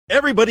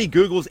Everybody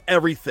Googles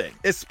everything,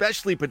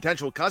 especially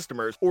potential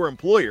customers or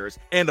employers,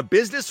 and a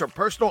business or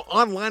personal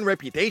online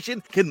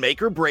reputation can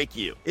make or break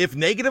you. If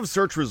negative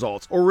search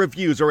results or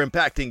reviews are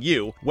impacting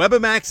you,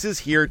 Webamax is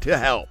here to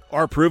help.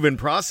 Our proven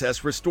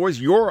process restores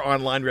your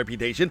online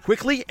reputation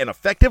quickly and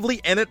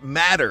effectively, and it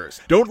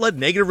matters. Don't let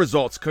negative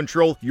results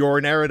control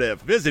your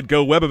narrative. Visit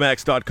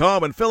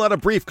GoWebamax.com and fill out a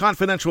brief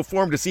confidential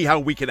form to see how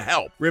we can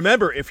help.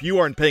 Remember, if you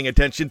aren't paying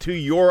attention to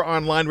your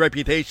online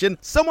reputation,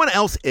 someone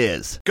else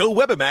is.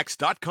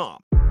 GoWebamax.com.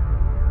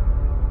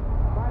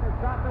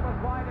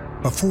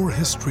 Before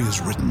history is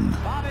written,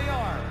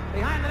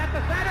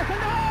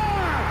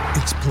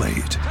 it's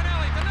played.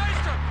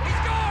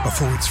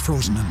 Before it's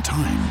frozen in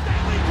time,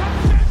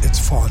 it's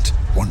fought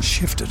one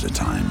shift at a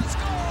time.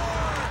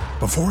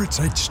 Before it's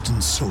etched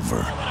in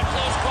silver,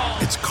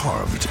 it's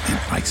carved in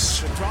ice.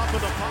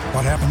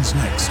 What happens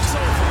next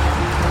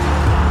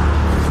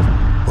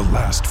will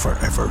last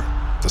forever.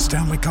 The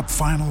Stanley Cup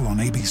Final on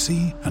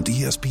ABC and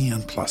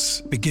ESPN Plus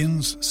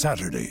begins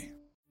Saturday.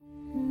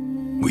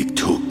 We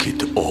took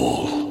it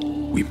all.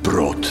 We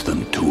brought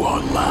them to our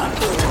land.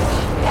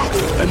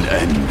 An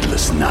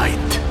endless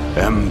night,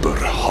 ember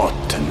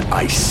hot and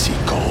icy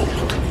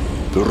cold.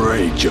 The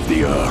rage of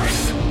the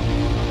earth.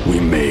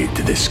 We made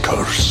this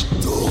curse.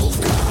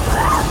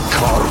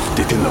 Carved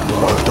it in the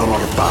blood on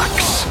our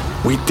backs.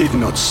 We did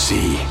not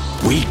see.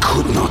 We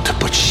could not,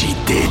 but she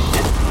did.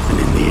 And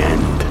in the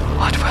end...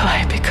 What will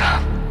I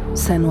become?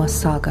 Senua's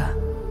Saga.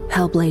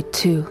 Hellblade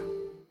 2.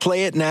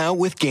 Play it now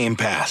with Game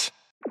Pass.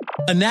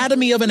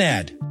 Anatomy of an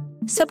ad.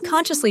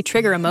 Subconsciously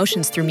trigger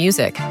emotions through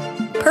music.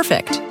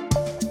 Perfect.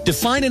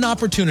 Define an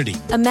opportunity.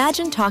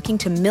 Imagine talking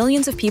to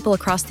millions of people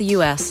across the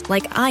U.S.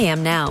 like I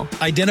am now.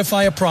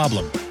 Identify a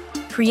problem.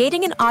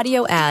 Creating an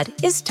audio ad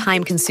is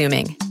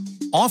time-consuming.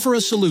 Offer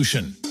a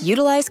solution.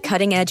 Utilize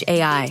cutting-edge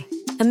AI.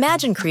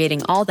 Imagine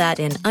creating all that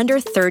in under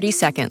 30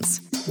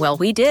 seconds. Well,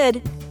 we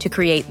did, to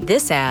create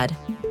this ad.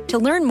 To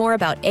learn more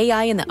about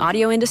AI in the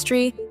audio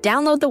industry,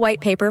 download the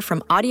white paper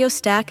from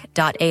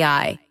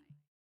audiostack.ai.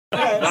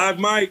 Live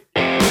mic.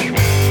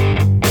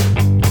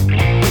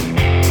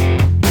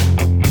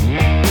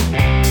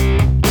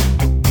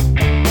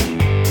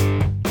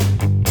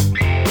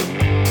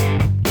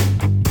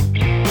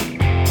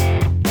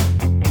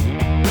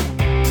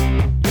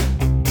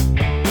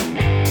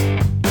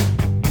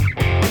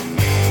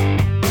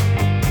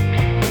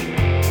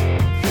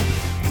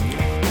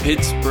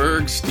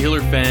 Pittsburgh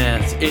Steelers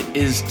fans, it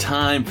is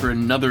time for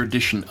another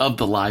edition of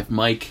the Live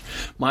Mic.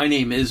 My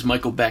name is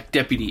Michael Beck,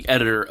 Deputy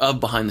Editor of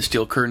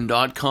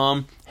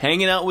BehindTheSteelCurtain.com,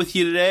 hanging out with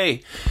you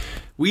today.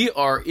 We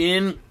are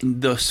in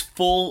the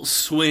full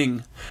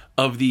swing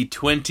of the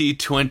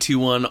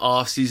 2021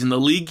 offseason. The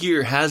league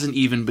year hasn't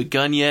even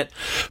begun yet,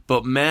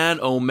 but man,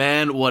 oh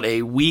man, what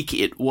a week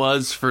it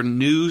was for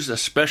news,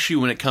 especially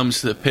when it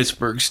comes to the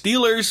Pittsburgh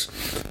Steelers.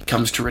 It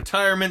comes to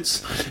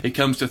retirements, it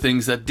comes to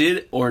things that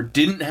did or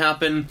didn't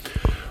happen.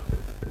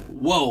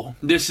 Whoa,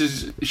 this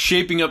is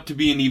shaping up to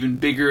be an even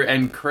bigger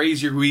and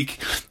crazier week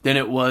than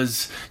it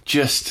was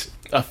just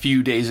a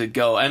few days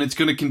ago, and it's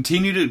going to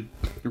continue to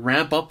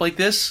ramp up like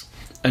this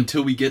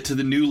until we get to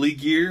the new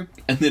league year,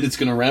 and then it's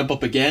going to ramp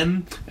up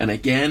again and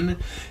again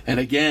and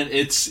again.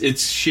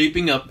 It's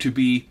shaping up to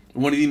be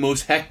one of the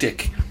most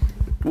hectic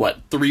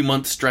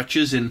 3-month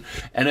stretches in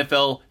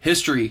NFL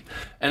history,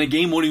 and a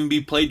game won't even be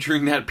played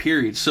during that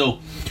period. So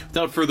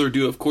without further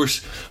ado, of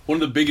course, one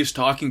of the biggest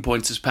talking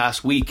points this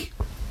past week,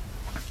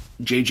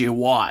 J.J.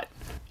 Watt,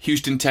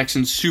 Houston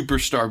Texans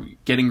superstar,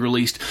 getting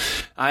released.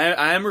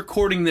 I am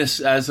recording this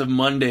as of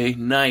Monday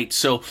night,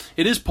 so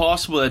it is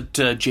possible that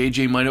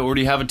JJ might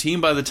already have a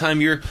team by the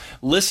time you're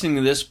listening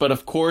to this, but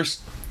of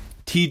course,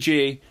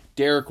 TJ,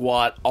 Derek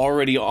Watt,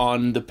 already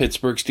on the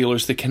Pittsburgh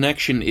Steelers. The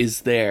connection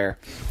is there.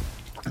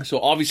 So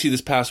obviously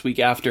this past week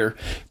after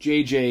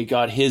JJ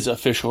got his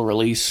official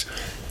release,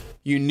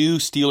 you knew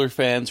Steeler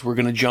fans were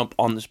going to jump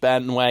on this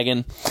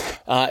bandwagon.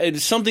 It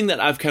is something that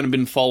I've kind of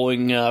been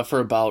following for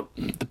about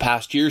the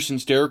past year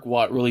since Derek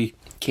Watt really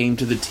came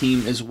to the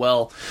team as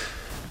well.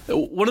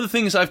 One of the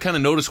things I've kind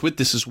of noticed with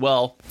this as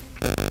well,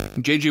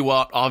 J.J.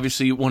 Watt,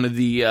 obviously one of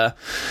the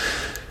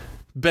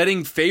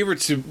betting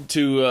favorites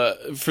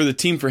for the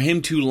team for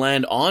him to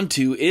land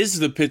onto is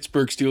the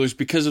Pittsburgh Steelers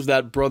because of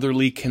that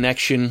brotherly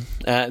connection.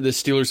 The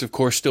Steelers, of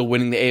course, still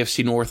winning the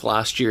AFC North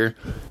last year.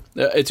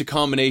 It's a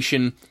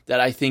combination that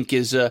I think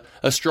is a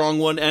strong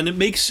one, and it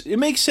makes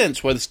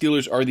sense why the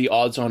Steelers are the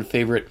odds-on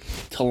favorite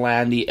to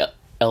land the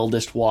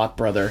eldest Watt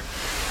brother.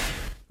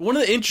 One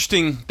of the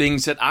interesting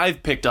things that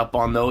I've picked up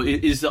on, though,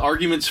 is the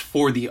arguments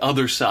for the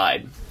other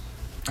side.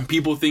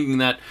 People thinking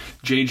that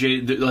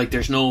JJ,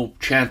 there's no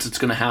chance it's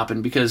going to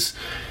happen, because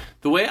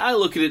the way I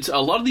look at it,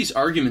 a lot of these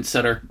arguments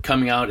that are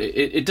coming out,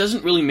 it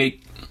doesn't really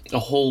make a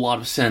whole lot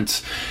of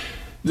sense.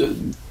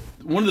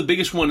 One of the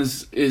biggest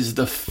ones is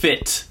the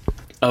fit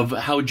of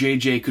how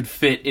JJ could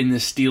fit in the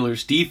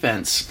Steelers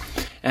defense.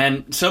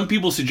 And some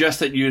people suggest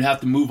that you'd have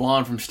to move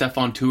on from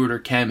Stephon Tuitt or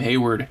Cam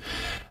Hayward.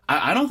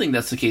 I don't think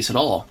that's the case at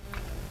all.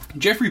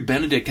 Jeffrey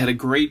Benedict had a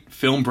great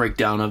film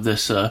breakdown of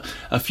this a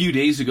few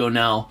days ago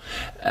now,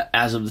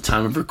 as of the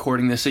time of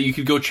recording this, so you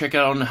could go check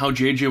out on how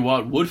J.J.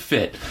 Watt would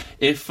fit.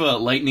 If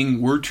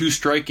Lightning were to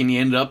strike and he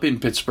ended up in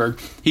Pittsburgh,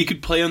 he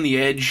could play on the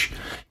edge.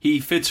 He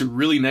fits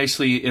really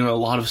nicely in a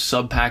lot of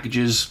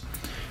sub-packages.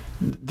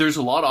 There's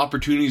a lot of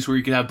opportunities where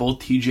you could have both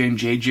TJ and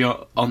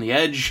JJ on the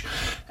edge,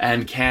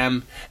 and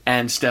Cam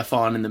and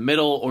Stefan in the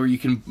middle, or you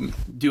can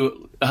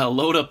do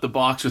load up the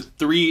box with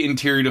 3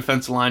 interior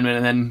defensive linemen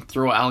and then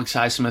throw Alex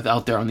Highsmith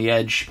out there on the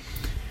edge.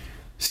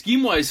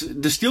 Scheme-wise,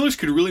 the Steelers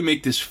could really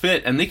make this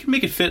fit, and they could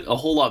make it fit a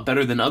whole lot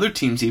better than other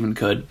teams even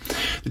could.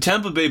 The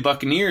Tampa Bay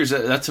Buccaneers,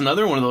 that's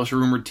another one of those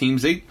rumored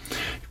teams. They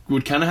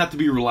would kind of have to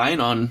be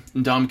relying on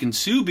Ndamukong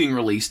Suh being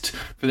released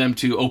for them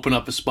to open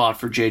up a spot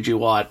for J.J.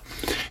 Watt.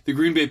 The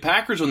Green Bay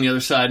Packers, on the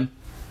other side,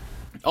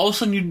 all of a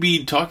sudden you'd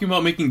be talking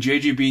about making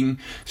J.J. being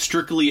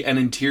strictly an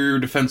interior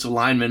defensive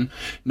lineman,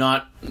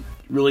 not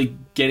really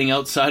getting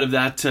outside of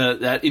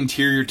that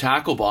interior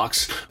tackle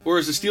box,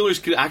 whereas the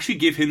Steelers could actually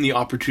give him the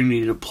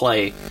opportunity to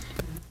play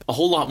a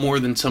whole lot more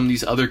than some of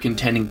these other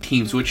contending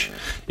teams, which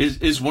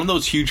is one of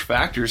those huge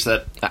factors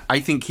that I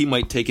think he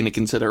might take into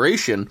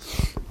consideration.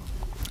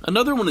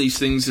 Another one of these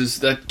things is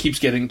that keeps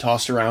getting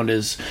tossed around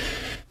is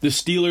the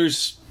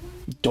Steelers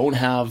don't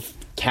have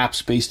cap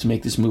space to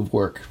make this move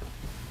work.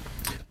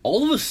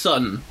 All of a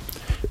sudden,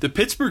 the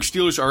Pittsburgh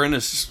Steelers are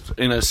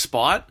in a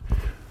spot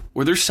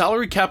where their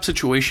salary cap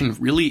situation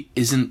really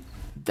isn't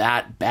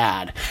that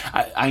bad.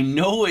 I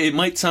know it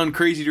might sound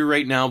crazy to you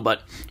right now,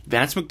 but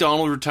Vance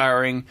McDonald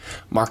retiring,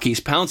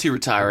 Marquise Pouncey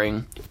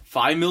retiring,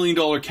 $5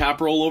 million cap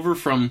rollover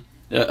from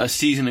a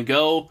season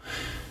ago.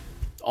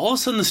 All of a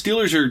sudden, the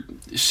Steelers are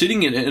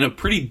sitting in a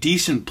pretty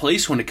decent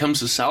place when it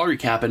comes to salary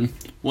cap, and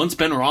once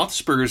Ben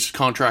Roethlisberger's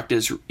contract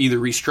is either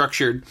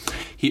restructured,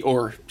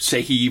 or say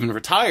he even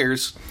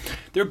retires,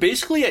 they're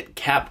basically at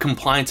cap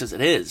compliance as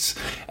it is,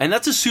 and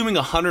that's assuming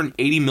a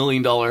 $180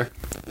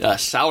 million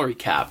salary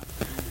cap.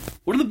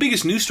 One of the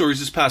biggest news stories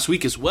this past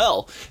week as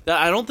well,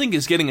 that I don't think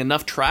is getting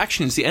enough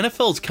traction, is the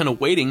NFL is kind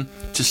of waiting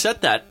to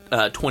set that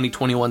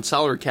 2021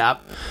 salary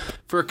cap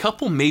for a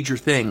couple major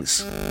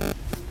things.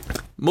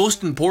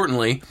 Most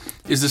importantly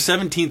is the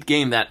 17th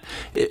game that,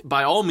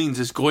 by all means,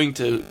 is going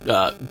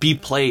to be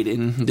played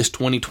in this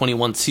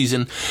 2021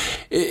 season.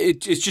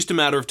 It's just a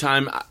matter of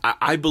time.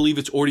 I believe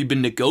it's already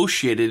been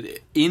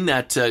negotiated in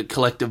that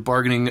collective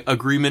bargaining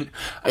agreement.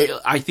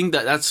 I think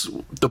that's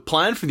the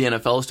plan for the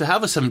NFL, is to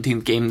have a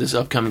 17th game this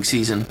upcoming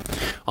season.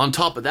 On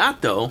top of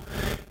that, though,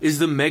 is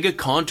the mega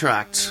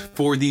contracts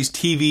for these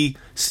TV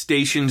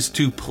stations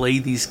to play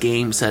these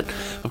games that,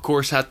 of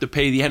course, have to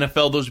pay the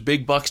NFL those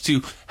big bucks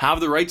to have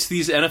the rights to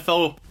these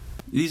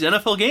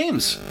NFL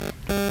games.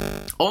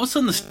 All of a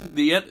sudden,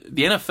 the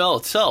NFL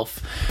itself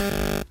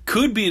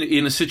could be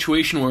in a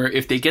situation where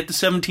if they get the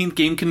 17th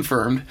game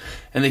confirmed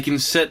and they can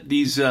set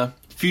these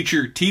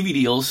future TV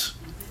deals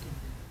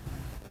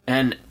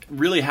and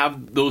really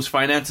have those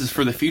finances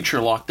for the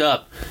future locked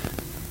up,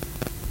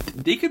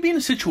 they could be in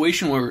a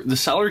situation where the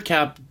salary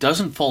cap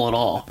doesn't fall at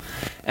all.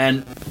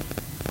 And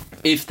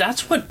if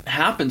that's what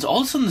happens,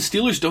 all of a sudden the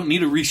Steelers don't need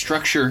to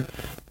restructure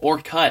or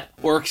cut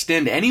or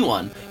extend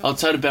anyone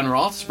outside of Ben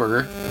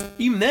Roethlisberger.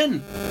 Even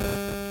then,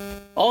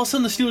 all of a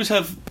sudden the Steelers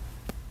have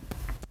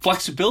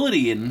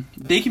flexibility and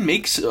they can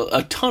make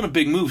a ton of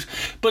big moves.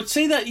 But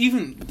say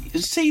even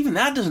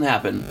that doesn't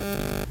happen.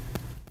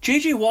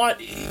 J.J. Watt,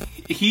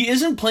 he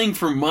isn't playing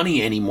for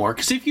money anymore,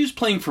 because if he was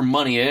playing for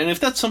money, and if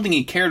that's something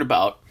he cared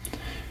about,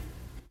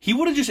 he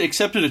would have just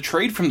accepted a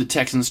trade from the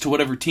Texans to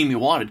whatever team he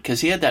wanted,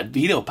 because he had that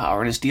veto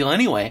power in his deal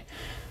anyway.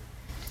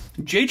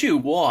 J.J.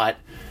 Watt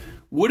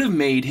would have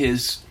made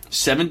his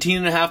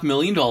 $17.5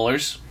 million,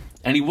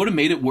 and he would have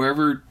made it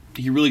wherever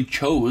he really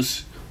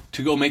chose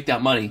to go make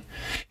that money.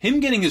 Him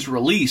getting his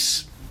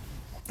release,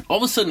 all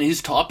of a sudden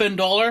his top-end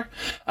dollar,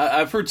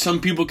 I've heard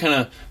some people kind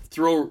of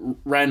throw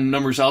random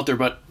numbers out there,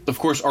 but of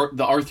course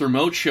the Arthur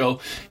Moat show,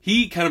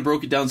 he kind of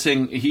broke it down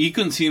saying he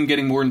couldn't see him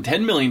getting more than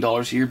 $10 million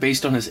a year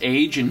based on his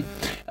age and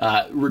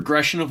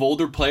regression of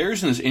older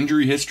players and his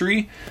injury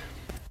history.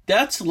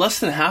 That's less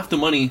than half the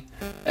money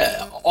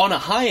on a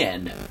high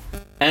end.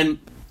 And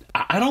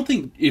I don't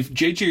think, if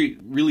JJ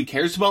really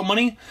cares about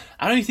money,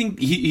 I don't think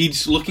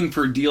he's looking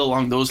for a deal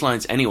along those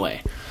lines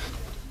anyway.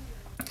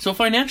 So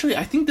financially,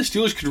 I think the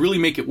Steelers could really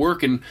make it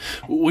work. And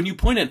when you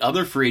point at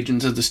other free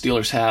agents that the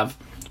Steelers have,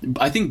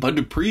 I think Bud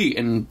Dupree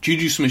and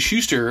Juju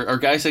Smith-Schuster are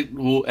guys that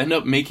will end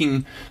up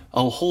making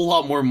a whole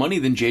lot more money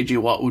than J.J.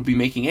 Watt would be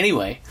making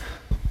anyway.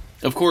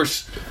 Of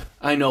course,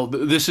 I know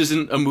this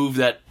isn't a move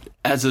that,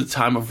 as of the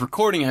time of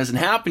recording, hasn't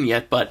happened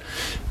yet, but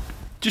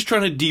just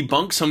trying to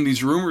debunk some of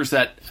these rumors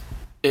that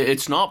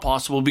it's not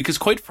possible, because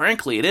quite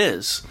frankly, it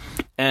is.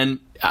 And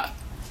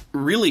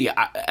really,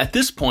 at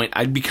this point,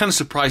 I'd be kind of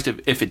surprised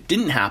if it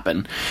didn't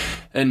happen.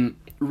 And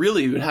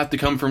really, it would have to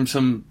come from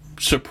some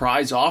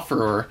surprise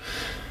offer, or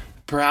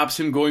perhaps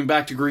him going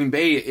back to Green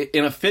Bay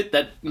in a fit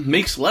that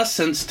makes less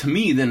sense to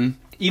me than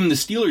even the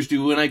Steelers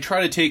do. And I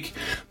try to take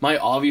my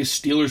obvious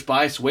Steelers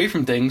bias away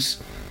from things.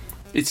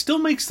 It still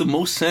makes the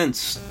most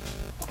sense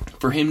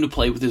for him to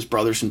play with his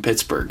brothers in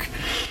Pittsburgh.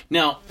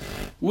 Now,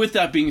 with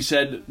that being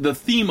said, the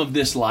theme of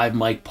this Live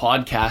Mike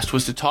podcast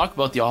was to talk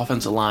about the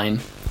offensive line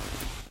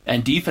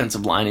and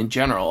defensive line in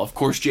general. Of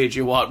course,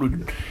 J.J. Watt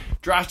would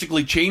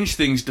drastically change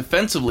things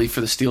defensively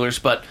for the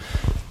Steelers, but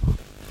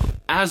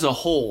as a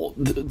whole,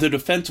 the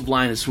defensive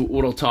line is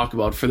what I'll talk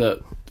about for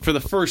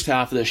the first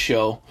half of this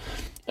show,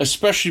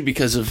 especially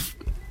because of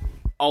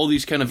all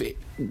these kind of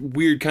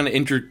weird kind of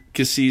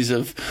intricacies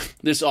of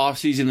this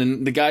offseason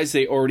and the guys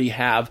they already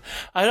have.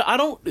 I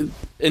don't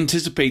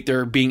anticipate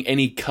there being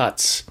any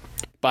cuts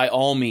by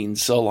all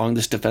means along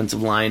this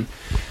defensive line.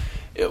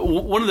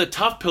 One of the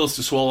tough pills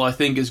to swallow, I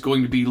think, is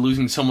going to be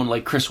losing someone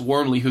like Chris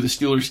Wormley, who the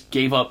Steelers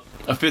gave up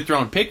a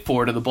 5th-round pick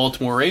for to the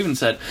Baltimore Ravens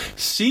that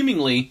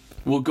seemingly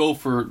will go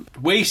for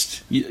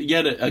waste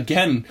yet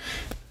again.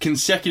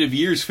 Consecutive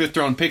years,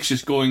 5th-round picks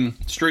just going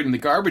straight in the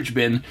garbage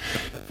bin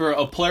for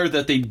a player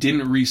that they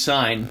didn't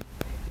re-sign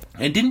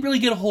and didn't really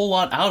get a whole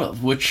lot out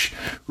of, which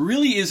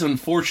really is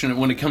unfortunate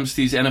when it comes to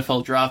these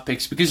NFL draft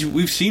picks, because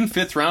we've seen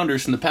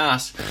 5th-rounders in the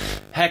past.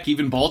 Heck,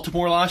 even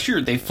Baltimore last year,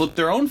 they flipped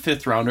their own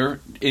 5th-rounder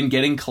in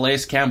getting Calais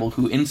Campbell,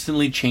 who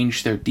instantly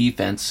changed their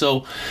defense.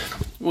 So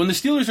when the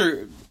Steelers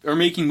are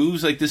making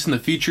moves like this in the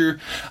future,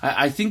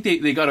 I think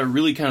they got to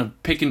really kind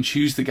of pick and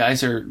choose the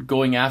guys they're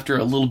going after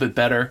a little bit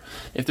better.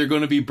 If they're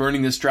going to be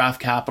burning this draft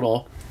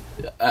capital,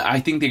 I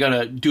think they got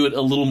to do it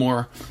a little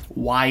more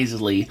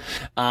wisely.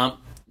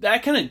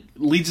 That kind of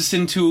leads us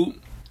into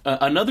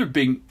another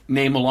big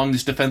name along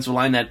this defensive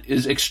line that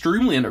is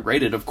extremely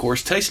underrated, of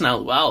course, Tyson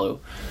Alualu.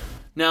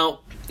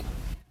 Now,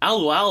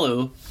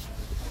 Alualu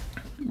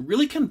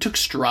really kind of took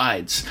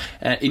strides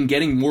in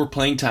getting more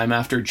playing time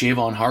after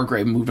Javon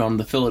Hargrave moved on to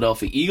the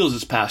Philadelphia Eagles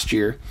this past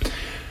year.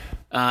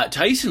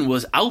 Tyson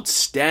was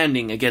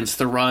outstanding against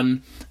the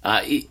run.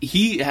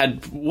 He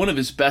had one of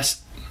his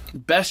best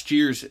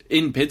years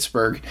in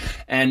Pittsburgh,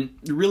 and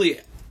really,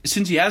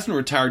 since he hasn't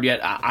retired yet,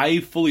 I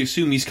fully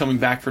assume he's coming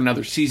back for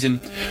another season.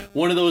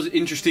 One of those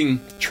interesting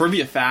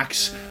trivia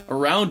facts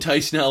around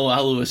Tyson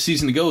Alualu a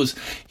season ago is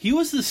he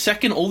was the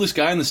second oldest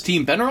guy on this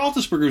team. Ben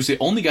Roethlisberger was the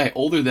only guy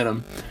older than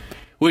him,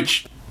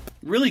 which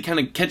really kind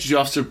of catches you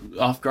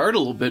off guard a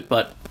little bit,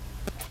 but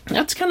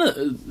that's kind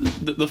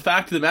of the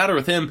fact of the matter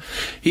with him.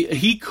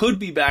 He could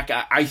be back.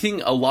 I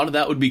think a lot of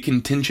that would be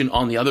contingent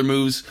on the other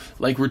moves,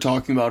 like we're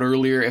talking about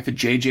earlier. If a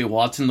J.J.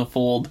 Watt's in the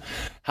fold,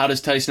 how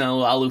does Tyson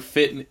Alualu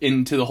fit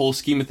into the whole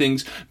scheme of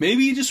things?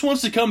 Maybe he just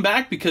wants to come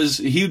back because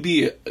he would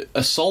be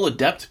a solid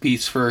depth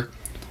piece for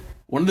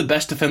one of the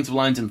best defensive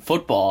lines in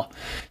football.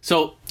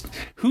 So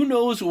who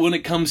knows when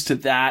it comes to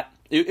that.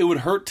 It would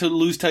hurt to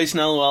lose Tyson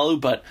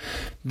Alualu, but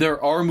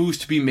there are moves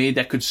to be made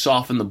that could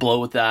soften the blow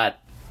with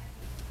that.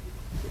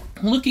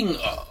 Looking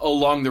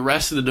along the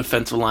rest of the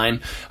defensive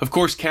line, of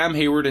course, Cam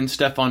Hayward and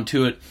Stephon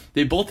Tuitt,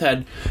 they both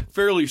had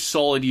fairly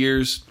solid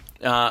years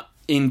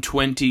in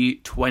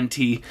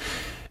 2020.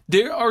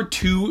 There are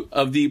two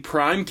of the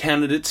prime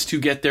candidates to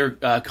get their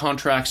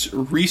contracts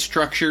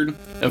restructured.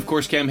 Of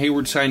course, Cam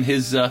Hayward signed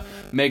his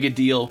mega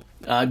deal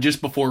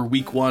just before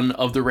week 1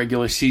 of the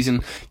regular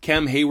season.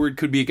 Cam Hayward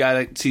could be a guy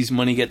that sees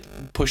money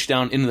get pushed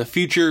down into the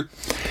future.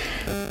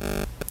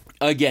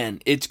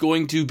 Again, it's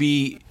going to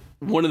be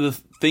one of the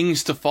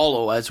things to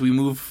follow as we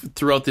move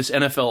throughout this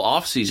NFL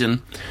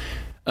offseason.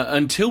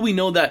 Until we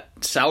know that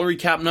salary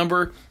cap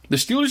number, the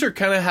Steelers are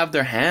kind of have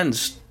their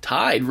hands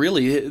tied,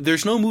 really.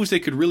 There's no moves they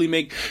could really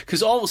make,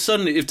 because all of a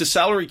sudden, if the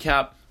salary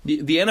cap,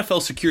 the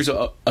NFL secures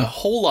a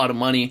whole lot of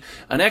money,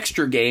 an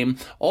extra game,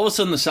 all of a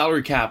sudden the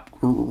salary cap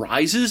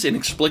rises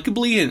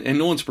inexplicably and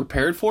no one's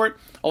prepared for it.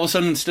 All of a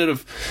sudden, instead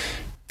of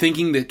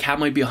thinking the cap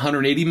might be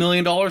 $180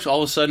 million, all of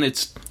a sudden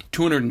it's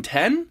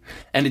 $210,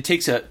 and it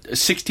takes a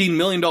 $16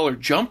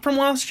 million jump from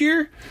last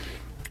year.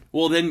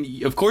 Well, then,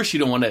 of course, you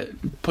don't want to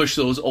push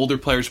those older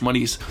players'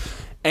 monies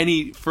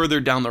any further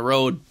down the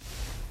road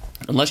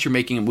unless you're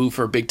making a move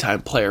for a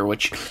big-time player,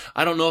 which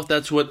I don't know if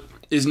that's what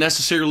is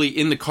necessarily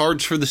in the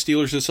cards for the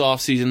Steelers this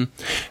offseason.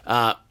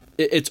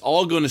 It's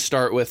all going to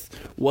start with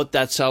what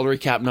that salary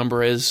cap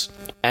number is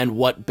and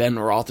what Ben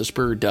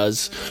Roethlisberger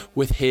does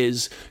with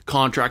his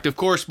contract. Of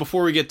course,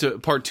 before we get to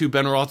part 2,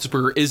 Ben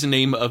Roethlisberger is a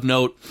name of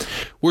note.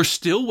 We're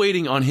still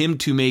waiting on him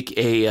to make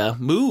a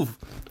move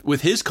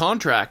with his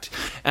contract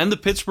and the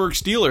Pittsburgh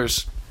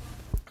Steelers.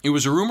 It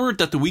was rumored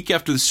that the week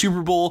after the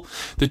Super Bowl,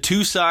 the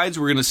two sides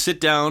were going to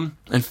sit down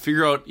and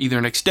figure out either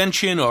an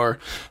extension or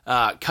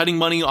cutting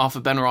money off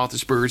of Ben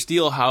Roethlisberger's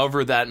deal,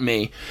 however that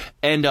may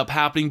end up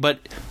happening.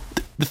 But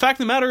the fact of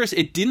the matter is,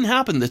 it didn't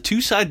happen. The two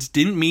sides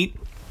didn't meet.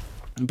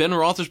 Ben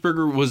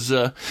Roethlisberger was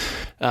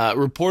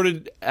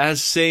reported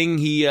as saying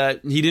he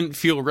didn't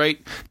feel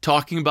right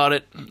talking about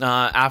it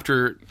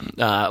after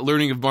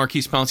learning of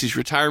Maurkice Pouncey's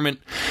retirement,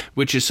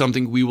 which is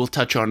something we will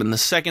touch on in the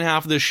second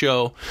half of the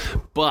show.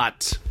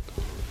 But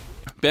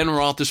Ben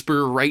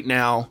Roethlisberger right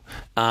now,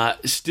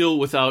 still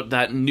without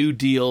that new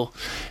deal,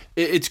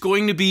 it's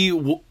going to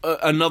be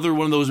another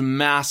one of those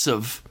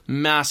massive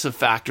massive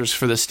factors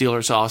for the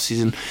Steelers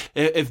offseason.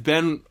 If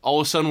Ben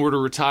all of a sudden were to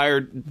retire,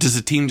 does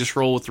the team just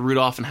roll with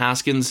Rudolph and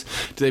Haskins?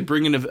 Do they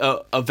bring in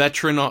a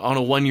veteran on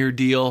a one-year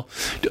deal?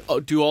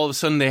 Do all of a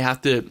sudden they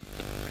have to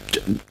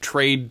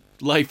trade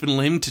life and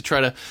limb to try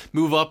to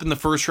move up in the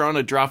first round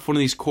to draft one of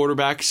these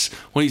quarterbacks,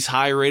 one of these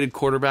high-rated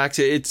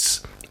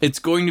quarterbacks? It's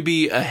going to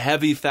be a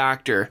heavy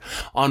factor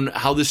on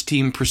how this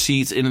team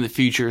proceeds into the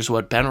future, is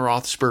what Ben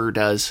Roethlisberger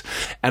does.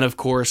 And of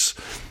course,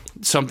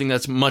 something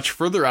that's much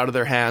further out of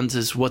their hands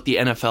is what the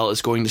NFL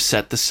is going to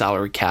set the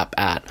salary cap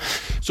at.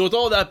 So with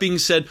all that being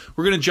said,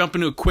 we're going to jump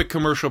into a quick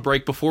commercial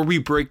break. Before we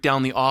break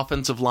down the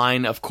offensive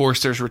line, of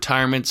course, there's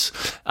retirements,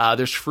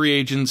 there's free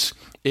agents.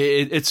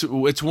 It's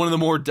one of the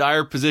more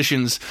dire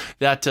positions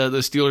that the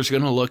Steelers are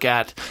going to look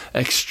at.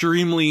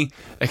 Extremely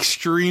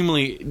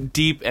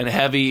deep and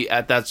heavy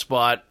at that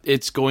spot.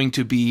 It's going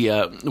to be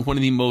one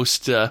of the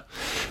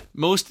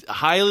most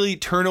highly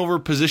turnover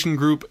position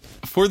group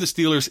for the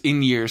Steelers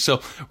in years.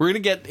 So we're going to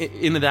get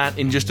into that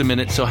in just a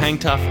minute. So hang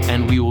tough,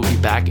 and we will be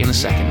back in a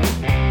second.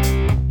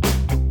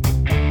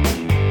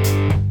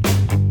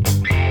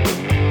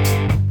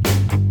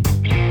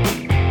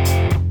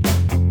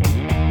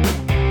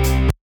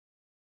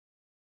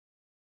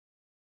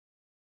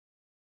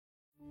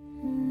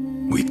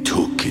 We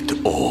took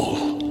it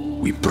all.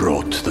 We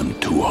brought them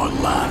to our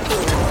land.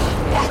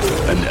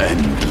 An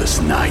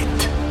endless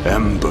night,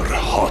 ember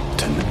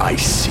hot and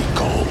icy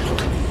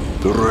cold.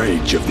 The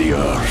rage of the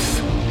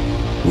earth.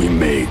 We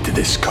made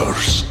this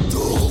curse.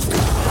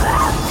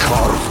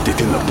 Carved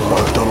it in the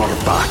blood on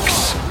our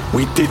backs.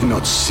 We did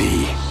not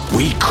see.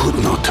 We could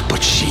not,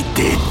 but she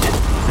did.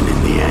 And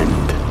in the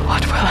end...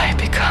 What will I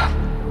become?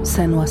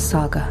 Senua's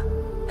Saga.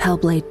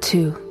 Hellblade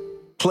 2.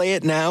 Play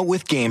it now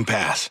with Game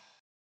Pass.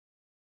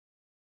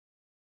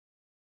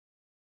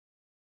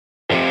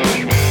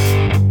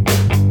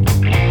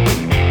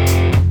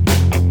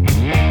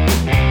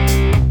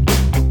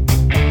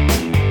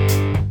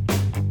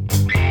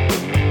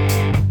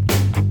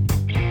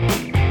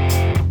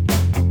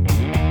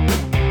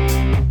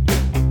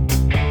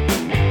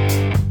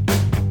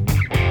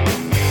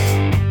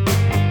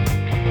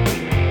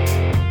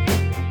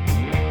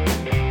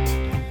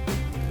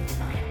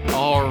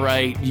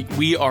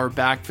 We are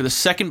back for the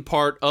second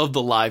part of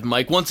the Live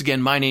Mic. Once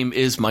again, my name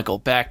is Michael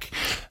Beck.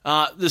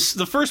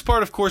 The first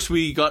part, of course,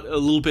 we got a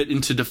little bit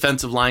into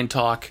defensive line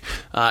talk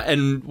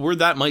and where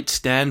that might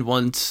stand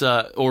once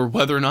or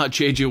whether or not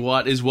J.J.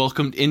 Watt is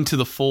welcomed into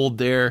the fold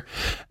there.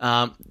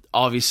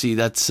 Obviously,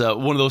 that's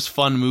one of those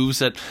fun moves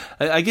that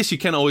I guess you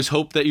can always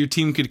hope that your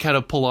team could kind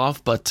of pull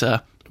off, but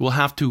we'll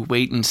have to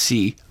wait and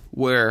see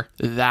where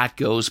that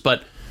goes.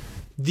 But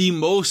the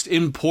most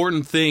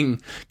important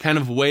thing kind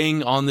of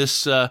weighing on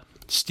this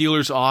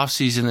Steelers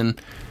offseason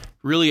and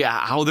really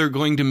how they're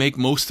going to make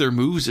most of their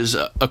moves is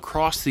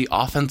across the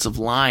offensive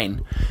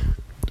line.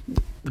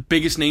 The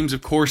biggest names,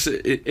 of course,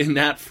 in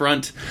that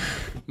front,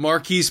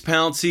 Maurkice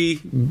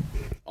Pouncey.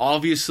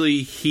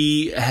 Obviously,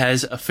 he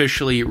has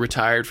officially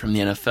retired from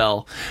the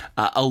NFL.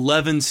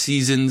 11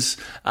 seasons,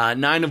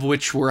 9 of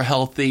which were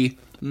healthy,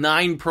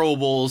 9 Pro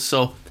Bowls,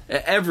 so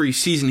every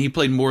season he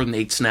played more than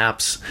 8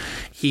 snaps.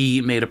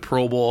 He made a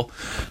Pro Bowl.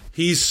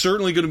 He's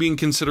certainly going to be in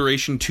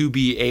consideration to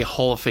be a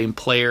Hall of Fame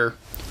player.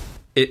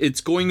 It's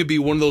going to be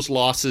one of those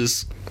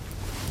losses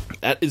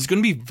that is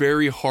going to be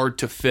very hard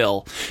to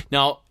fill.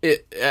 Now,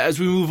 as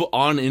we move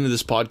on into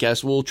this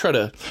podcast, we'll try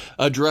to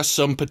address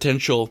some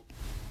potential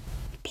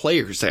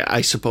players,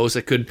 I suppose,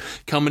 that could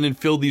come in and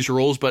fill these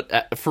roles.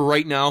 But for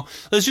right now,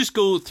 let's just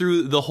go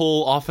through the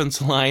whole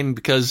offensive line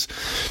because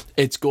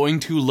it's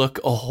going to look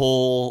a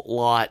whole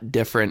lot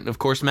different. Of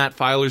course, Matt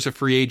Filer's a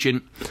free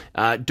agent.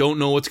 Don't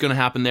know what's going to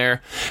happen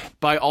there.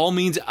 By all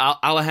means,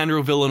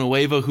 Alejandro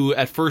Villanueva, who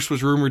at first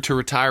was rumored to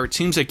retire, it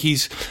seems like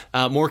he's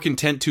more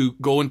content to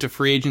go into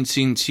free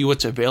agency and see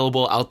what's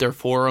available out there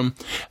for him.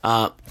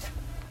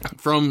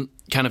 From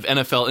kind of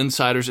NFL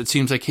insiders, it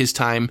seems like his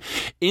time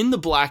in the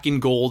black and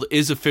gold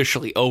is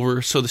officially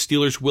over, so the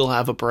Steelers will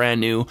have a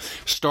brand new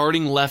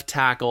starting left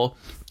tackle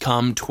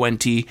come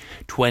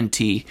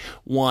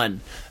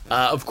 2021.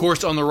 Of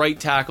course, on the right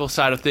tackle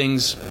side of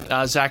things,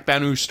 Zach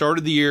Banner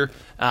started the year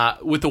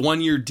with a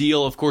 1-year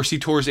deal. Of course, he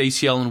tore his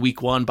ACL in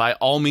week 1. By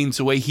all means,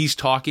 the way he's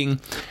talking,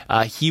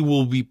 he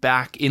will be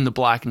back in the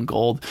black and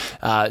gold.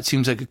 It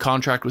seems like a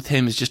contract with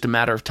him is just a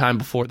matter of time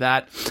before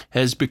that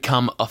has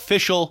become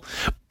official.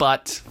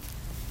 But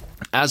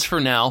as for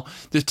now,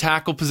 the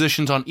tackle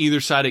positions on either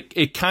side,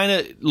 it kind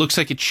of looks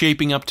like it's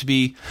shaping up to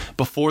be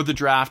before the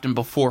draft and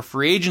before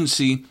free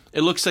agency.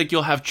 It looks like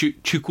you'll have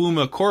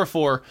Chukwuma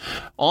Okorafor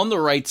on the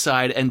right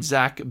side and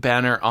Zach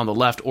Banner on the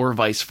left, or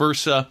vice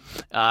versa.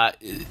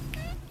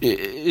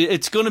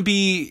 It's going to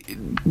be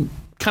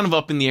kind of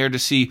up in the air to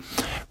see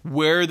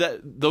where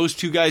those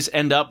two guys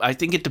end up. I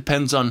think it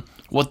depends on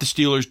what the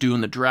Steelers do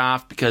in the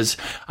draft, because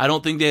I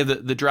don't think they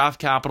have the draft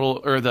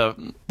capital or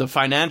the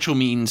financial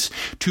means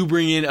to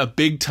bring in a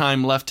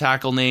big-time left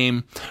tackle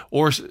name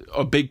or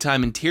a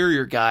big-time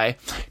interior guy,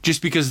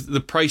 just because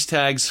the price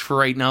tags for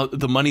right now,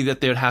 the money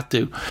that they would have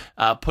to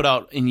put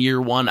out in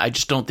year one, I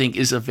just don't think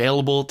is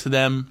available to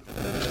them.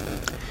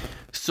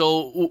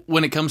 So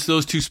when it comes to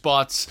those two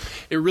spots,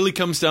 it really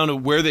comes down to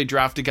where they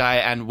draft a guy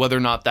and whether or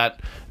not that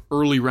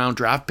early round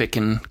draft pick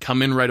can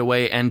come in right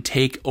away and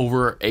take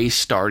over a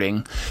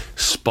starting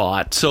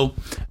spot. So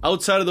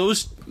outside of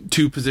those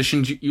two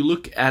positions, you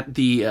look at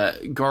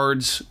the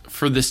guards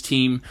for this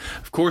team.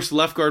 Of course, the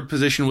left guard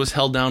position was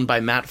held down by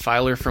Matt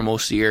Filer for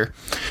most of the year.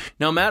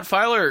 Now, Matt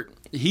Filer,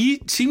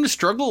 he seemed to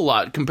struggle a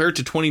lot compared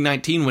to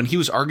 2019 when he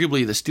was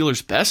arguably the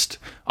Steelers' best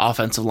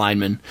offensive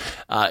lineman.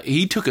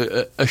 He took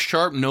a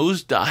sharp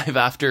nosedive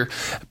after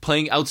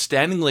playing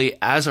outstandingly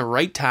as a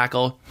right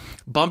tackle,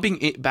 bumping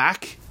it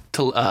back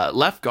to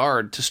left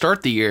guard to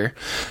start the year.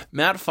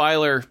 Matt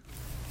Filer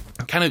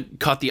kind of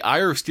caught the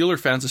ire of Steeler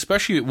fans,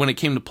 especially when it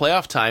came to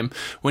playoff time,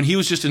 when he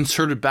was just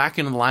inserted back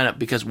into the lineup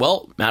because,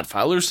 well, Matt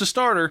Filer's the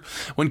starter,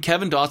 when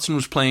Kevin Dotson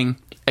was playing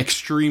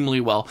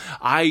extremely well.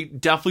 I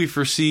definitely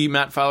foresee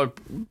Matt Filer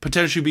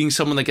potentially being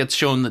someone that gets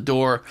shown the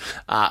door.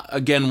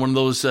 Again, one of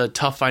those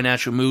tough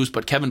financial moves,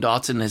 but Kevin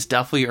Dotson has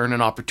definitely earned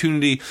an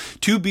opportunity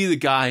to be the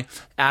guy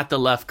at the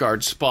left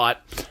guard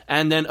spot.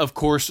 And then, of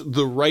course,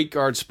 the right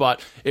guard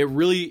spot. It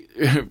really,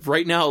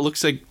 right now, it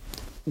looks like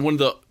one of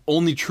the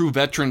only true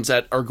veterans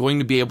that are going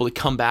to be able to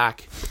come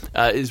back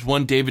is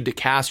one David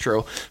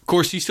DeCastro. Of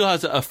course, he still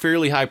has a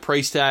fairly high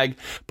price tag,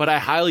 but I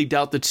highly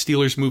doubt that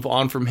Steelers move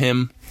on from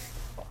him.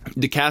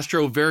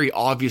 DeCastro very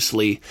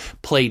obviously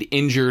played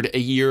injured a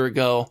year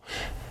ago.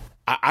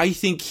 I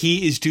think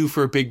he is due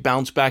for a big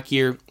bounce back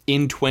year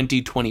in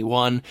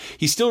 2021.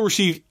 He still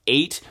received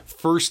 8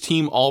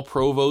 first-team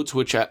All-Pro votes,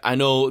 which I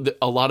know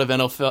a lot of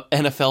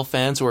NFL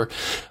fans were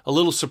a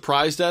little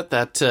surprised at,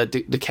 that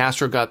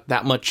DeCastro got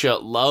that much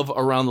love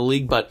around the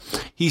league, but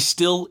he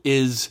still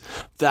is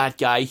that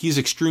guy. He's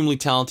extremely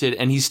talented,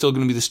 and he's still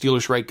going to be the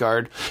Steelers' right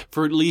guard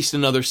for at least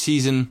another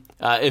season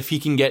if he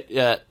can get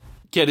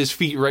his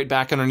feet right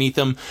back underneath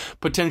him,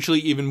 potentially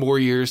even more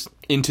years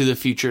into the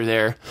future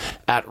there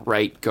at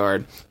right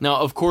guard. Now,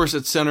 of course,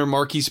 at center,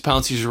 Maurkice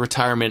Pouncey's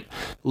retirement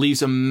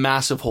leaves a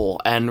massive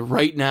hole, and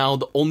right now,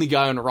 the only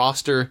guy on the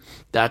roster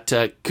that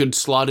could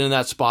slot in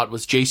that spot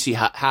was J.C.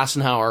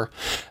 Hassenauer,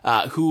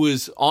 who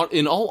is,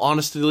 in all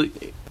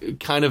honesty,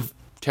 kind of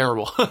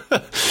terrible.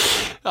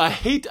 I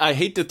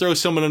hate to throw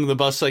someone under the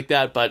bus like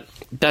that, but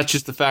that's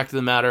just the fact of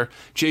the matter.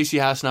 J.C.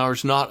 Hassenauer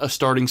is not a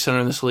starting center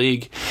in this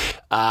league.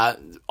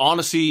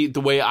 Honestly,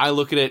 the way I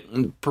look at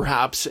it,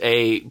 perhaps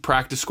a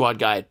practice squad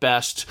guy at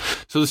best.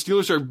 So the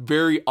Steelers are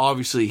very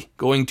obviously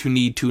going to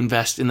need to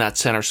invest in that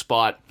center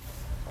spot.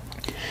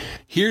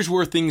 Here's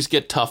where things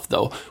get tough,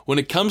 though. When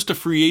it comes to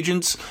free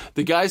agents,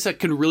 the guys that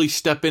can really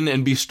step in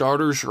and be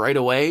starters right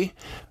away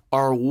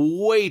are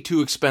way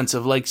too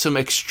expensive, like some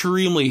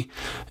extremely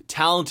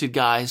talented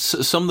guys,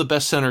 some of the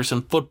best centers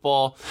in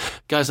football,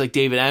 guys like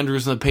David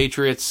Andrews and the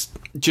Patriots.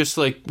 Just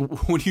like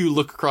when you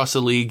look across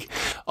the league,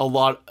 a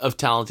lot of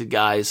talented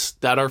guys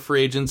that are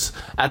free agents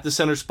at the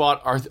center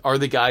spot are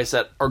the guys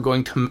that are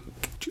going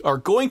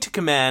to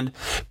command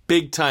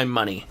big time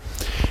money.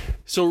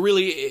 So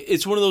really,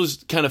 it's one of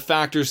those kind of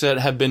factors that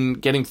have been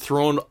getting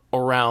thrown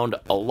around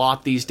a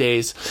lot these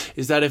days,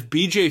 is that if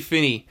BJ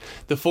Finney,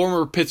 the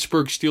former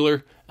Pittsburgh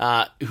Steeler,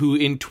 who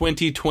in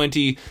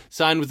 2020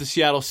 signed with the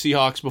Seattle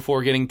Seahawks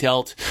before getting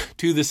dealt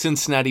to the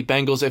Cincinnati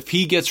Bengals, if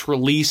he gets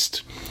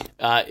released,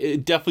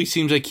 it definitely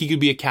seems like he could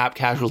be a cap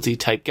casualty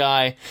type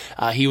guy.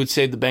 He would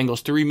save the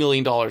Bengals $3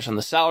 million on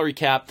the salary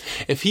cap.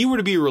 If he were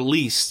to be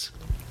released,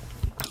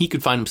 he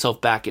could find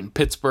himself back in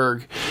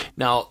Pittsburgh.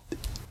 Now,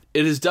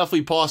 it is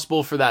definitely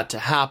possible for that to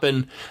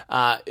happen.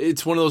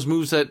 It's one of those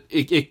moves that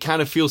it kind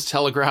of feels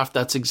telegraphed.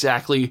 That's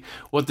exactly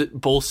what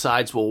both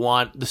sides will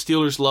want. The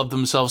Steelers love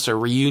themselves a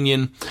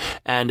reunion,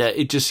 and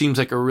it just seems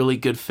like a really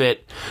good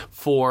fit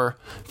for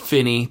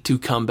Finney to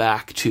come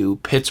back to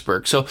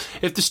Pittsburgh. So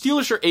if the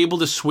Steelers are able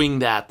to swing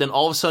that, then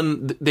all of a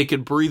sudden they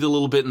could breathe a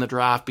little bit in the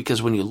draft,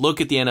 because when you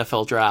look at the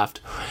NFL draft,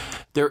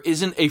 there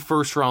isn't a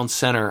first-round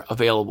center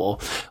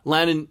available.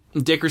 Landon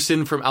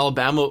Dickerson from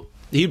Alabama,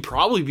 he'd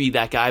probably be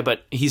that guy,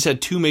 but he's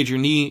had 2 major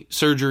knee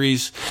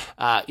surgeries.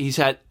 He's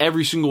had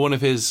every single one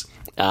of his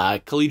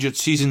collegiate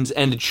seasons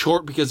ended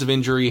short because of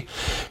injury.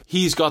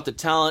 He's got the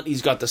talent,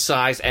 he's got the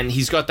size, and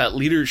he's got that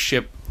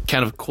leadership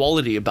kind of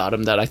quality about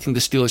him that I think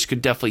the Steelers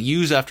could definitely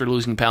use after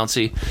losing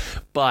Pouncey,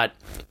 but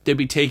they'd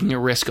be taking a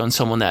risk on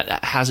someone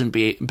that hasn't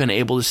been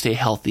able to stay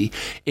healthy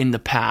in the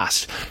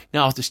past.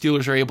 Now, if the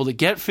Steelers are able to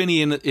get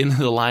Finney into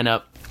the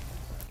lineup,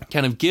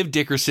 kind of give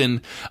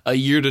Dickerson a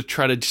year to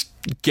try to just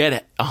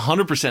get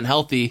 100%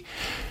 healthy,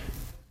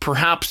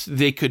 perhaps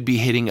they could be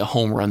hitting a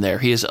home run there.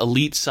 He has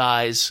elite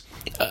size,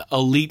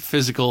 elite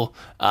physical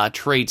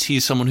traits.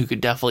 He's someone who could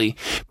definitely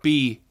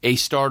be a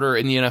starter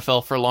in the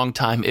NFL for a long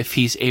time if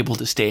he's able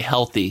to stay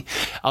healthy.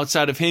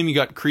 Outside of him, you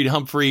got Creed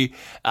Humphrey,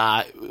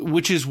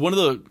 which is one of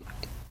the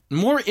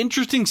more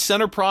interesting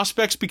center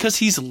prospects because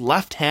he's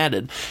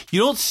left-handed. You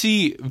don't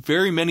see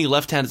very many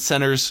left-handed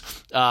centers.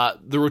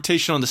 The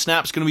rotation on the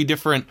snap is going to be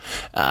different.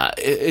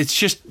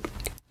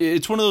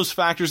 It's one of those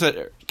factors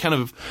that kind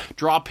of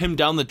drop him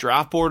down the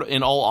draft board,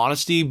 in all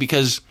honesty,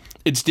 because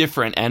it's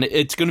different, and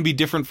it's going to be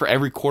different for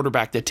every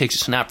quarterback that takes a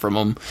snap from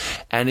him.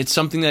 And it's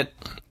something that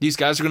these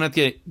guys are going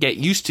to have to get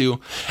used to.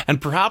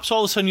 And perhaps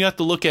all of a sudden you have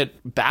to look at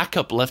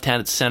backup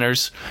left-handed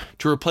centers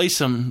to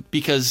replace him,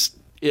 because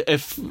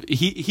if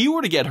he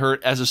were to get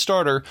hurt as a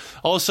starter,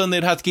 all of a sudden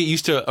they'd have to get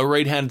used to a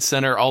right-handed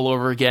center all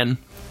over again.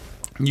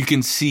 You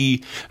can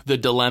see the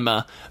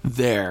dilemma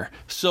there.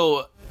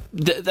 So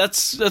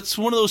that's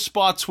one of those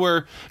spots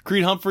where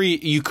Creed Humphrey,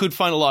 you could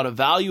find a lot of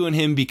value in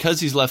him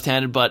because he's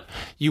left-handed, but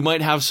you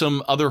might have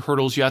some other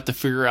hurdles you have to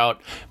figure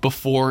out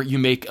before you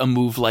make a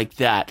move like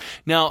that.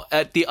 Now,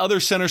 at the other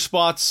center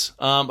spots,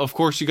 of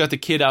course, you got the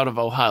kid out of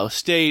Ohio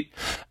State.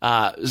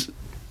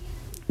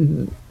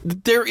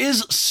 There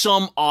is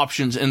some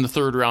options in the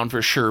third round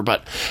for sure,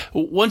 but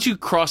once you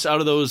cross out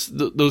of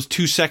those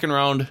 2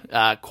 second-round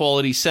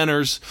quality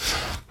centers,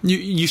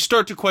 you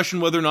start to question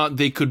whether or not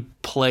they could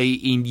play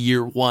in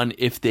year one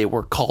if they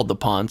were called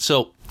upon.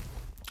 So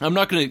I'm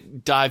not going to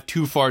dive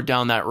too far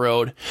down that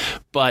road,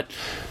 but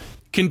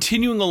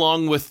continuing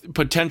along with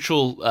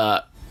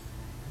potential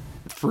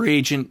free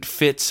agent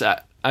fits,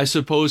 I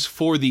suppose,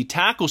 for the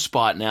tackle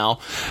spot now.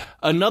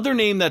 Another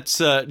name that's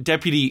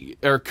deputy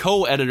or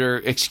co-editor,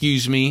 of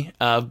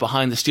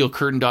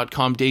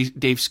BehindTheSteelCurtain.com,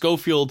 Dave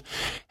Schofield,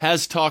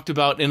 has talked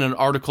about in an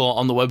article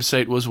on the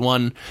website was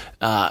one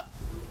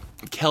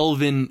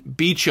Kelvin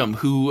Beachum,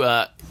 who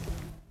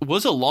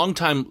was a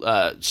longtime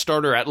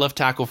starter at left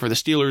tackle for the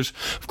Steelers.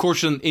 Of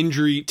course, an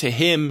injury to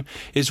him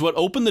is what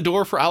opened the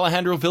door for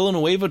Alejandro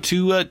Villanueva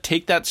to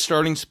take that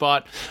starting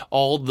spot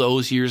all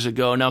those years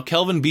ago. Now,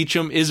 Kelvin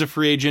Beachum is a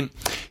free agent.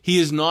 He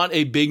is not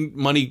a big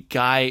money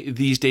guy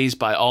these days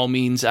by all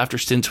means, after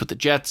stints with the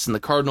Jets and the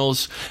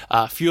Cardinals,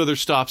 a few other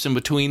stops in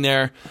between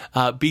there.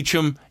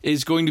 Beachum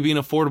is going to be an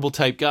affordable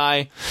type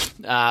guy.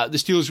 The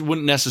Steelers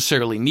wouldn't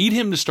necessarily need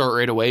him to start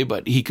right away,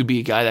 but he could be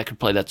a guy that could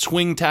play that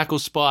swing tackle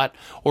spot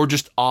or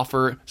just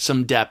offer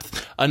some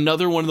depth.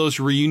 Another one of those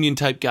reunion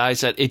type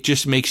guys that it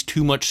just makes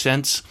too much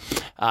sense.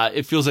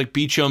 It feels like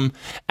Beachum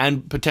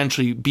and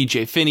potentially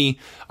BJ Finney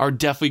are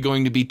definitely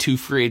going to be two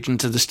free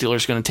agents that the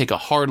Steelers are going to take a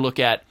hard look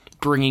at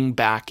bringing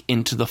back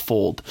into the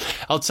fold.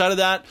 Outside of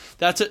that,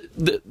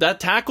 that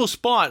tackle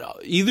spot,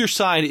 either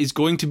side is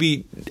going to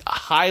be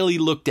highly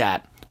looked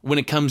at when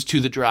it comes to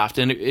the draft,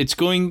 and it's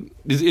going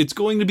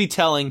to be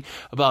telling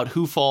about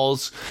who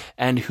falls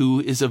and who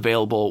is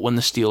available when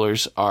the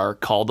Steelers are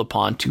called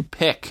upon to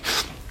pick.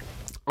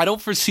 I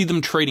don't foresee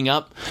them trading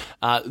up.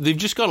 They've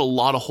just got a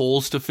lot of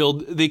holes to fill.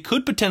 They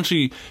could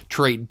potentially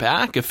trade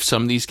back if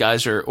some of these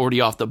guys are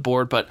already off the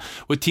board, but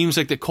with teams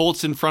like the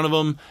Colts in front of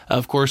them,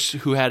 of course,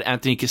 who had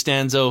Anthony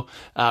Costanzo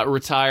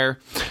retire,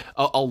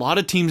 a lot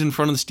of teams in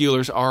front of the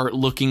Steelers are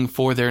looking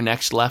for their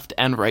next left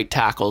and right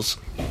tackles.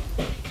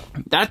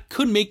 That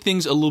could make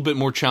things a little bit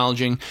more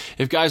challenging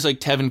if guys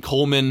like Tevin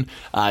Coleman,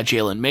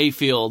 Jalen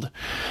Mayfield,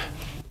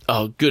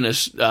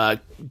 Darisaw,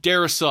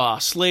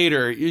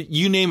 Slater,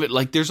 you name it.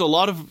 Like there's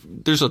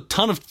a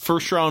ton of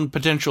first round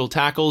potential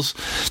tackles.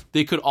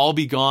 They could all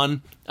be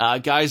gone.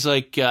 Guys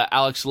like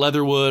Alex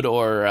Leatherwood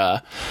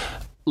or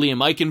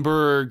Liam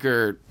Eichenberg,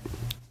 or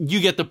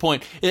you get the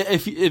point.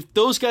 If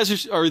those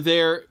guys are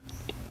there,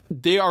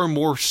 they are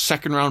more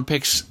second round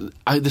picks. The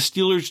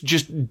Steelers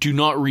just do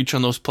not reach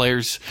on those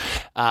players,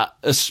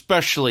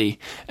 especially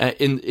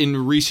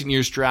in recent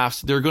years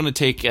drafts. They're going to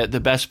take the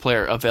best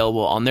player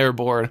available on their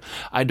board.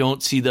 I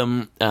don't see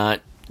them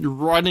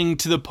running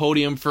to the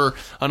podium for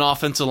an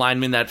offensive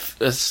lineman that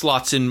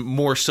slots in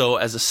more so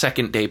as a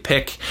second day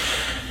pick.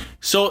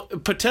 So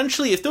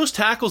potentially, if those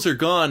tackles are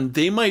gone,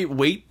 they might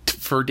wait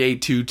for day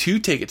 2 to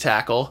take a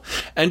tackle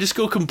and just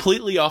go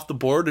completely off the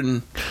board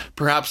and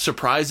perhaps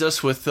surprise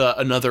us with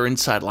another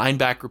inside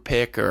linebacker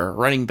pick or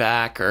running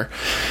back, or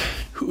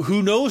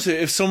who knows,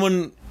 if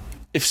someone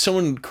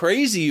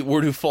crazy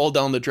were to fall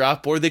down the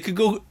draft board, they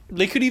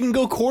could even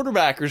go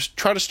quarterback or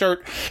try to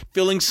start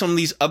filling some of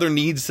these other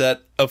needs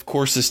that, of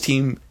course, this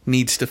team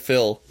needs to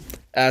fill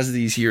as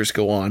these years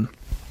go on.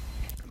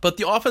 But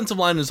the offensive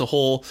line as a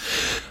whole,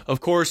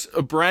 of course,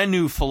 a brand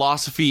new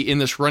philosophy in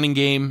this running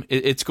game.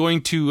 It's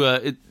going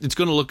to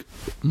look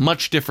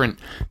much different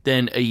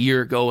than a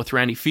year ago with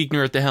Randy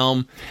Fiechner at the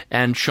helm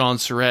and Sean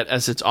Surratt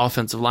as its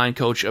offensive line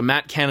coach. A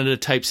Matt Canada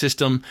type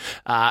system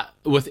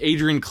with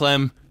Adrian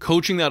Clem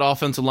coaching that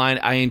offensive line.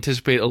 I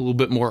anticipate a little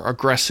bit more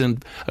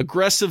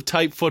aggressive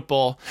type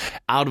football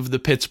out of the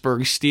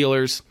Pittsburgh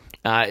Steelers.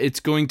 It's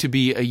going to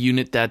be a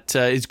unit that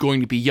is going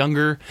to be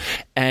younger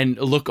and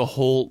look a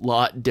whole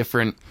lot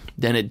different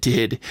than it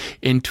did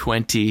in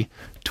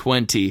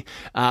 2020.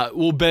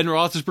 Will Ben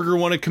Roethlisberger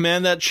want to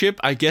command that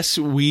ship? I guess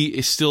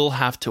we still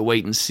have to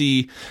wait and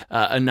see.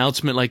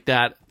 Announcement like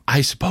that,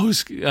 I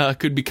suppose,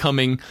 could be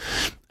coming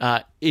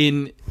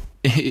in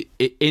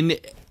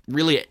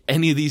really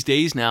any of these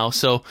days now.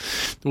 So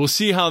we'll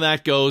see how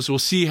that goes. We'll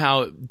see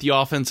how the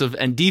offensive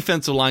and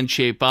defensive line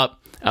shape up.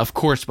 Of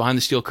course, Behind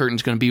the Steel Curtain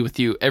is going to be with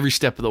you every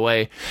step of the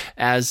way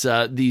as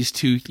these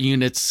two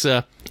units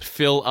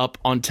fill up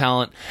on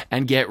talent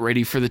and get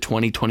ready for the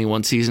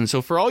 2021 season.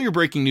 So for all your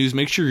breaking news,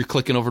 make sure you're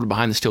clicking over to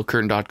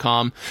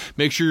BehindTheSteelCurtain.com.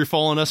 Make sure you're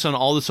following us on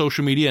all the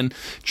social media and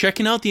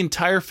checking out the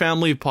entire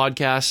family of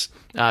podcasts.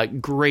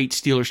 Great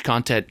Steelers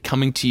content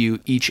coming to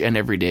you each and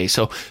every day.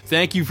 So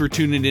thank you for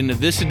tuning in to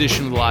this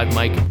edition of the Live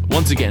Mic.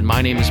 Once again,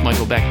 my name is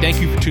Michael Beck. Thank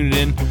you for tuning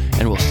in,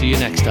 and we'll see you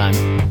next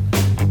time.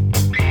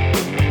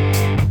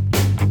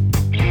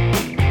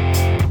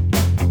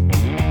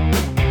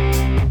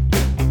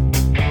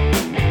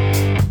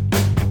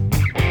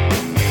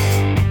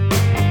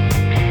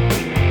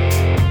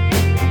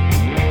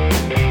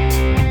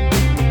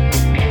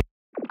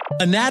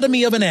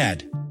 Anatomy of an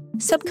ad.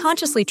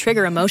 Subconsciously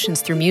trigger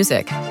emotions through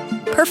music.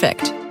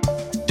 Perfect.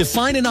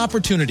 Define an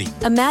opportunity.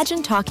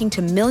 Imagine talking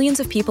to millions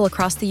of people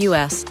across the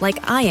U.S. like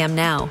I am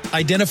now.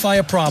 Identify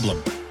a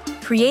problem.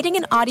 Creating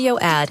an audio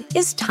ad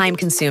is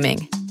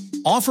time-consuming.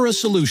 Offer a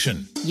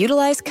solution.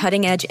 Utilize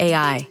cutting-edge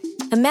AI.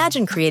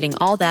 Imagine creating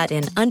all that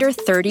in under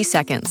 30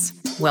 seconds.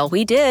 Well,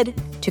 we did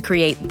to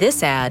create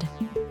this ad.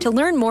 To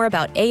learn more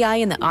about AI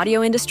in the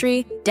audio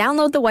industry,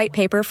 download the white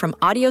paper from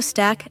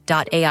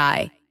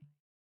audiostack.ai.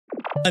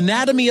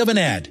 Anatomy of an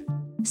ad.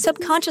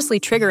 Subconsciously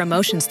trigger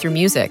emotions through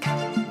music.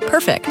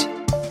 Perfect.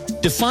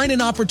 Define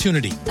an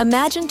opportunity.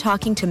 Imagine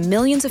talking to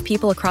millions of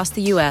people across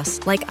the U.S.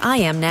 like I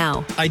am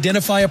now.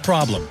 Identify a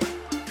problem.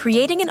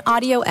 Creating an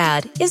audio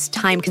ad is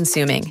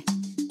time-consuming.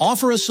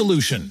 Offer a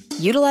solution.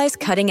 Utilize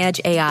cutting-edge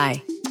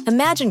AI.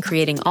 Imagine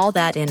creating all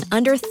that in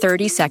under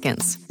 30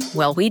 seconds.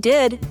 Well, we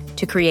did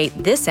to create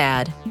this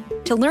ad.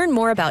 To learn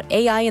more about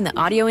AI in the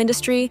audio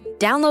industry,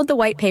 download the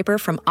white paper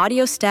from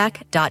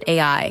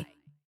audiostack.ai.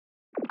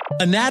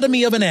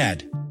 Anatomy of an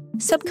ad.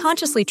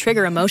 Subconsciously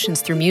trigger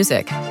emotions through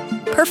music.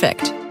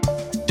 Perfect.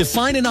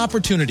 Define an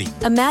opportunity.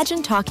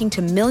 Imagine talking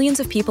to millions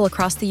of people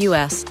across the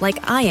U.S.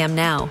 like I am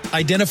now.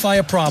 Identify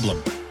a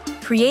problem.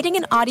 Creating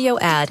an audio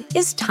ad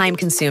is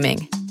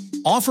time-consuming.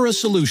 Offer a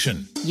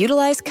solution.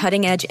 Utilize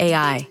cutting-edge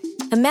AI.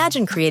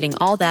 Imagine creating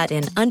all that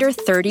in under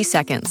 30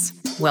 seconds.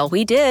 Well,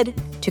 we did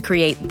to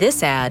create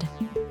this ad.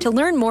 To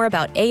learn more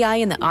about AI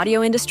in the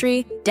audio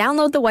industry,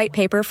 download the white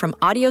paper from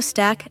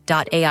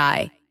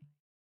audiostack.ai.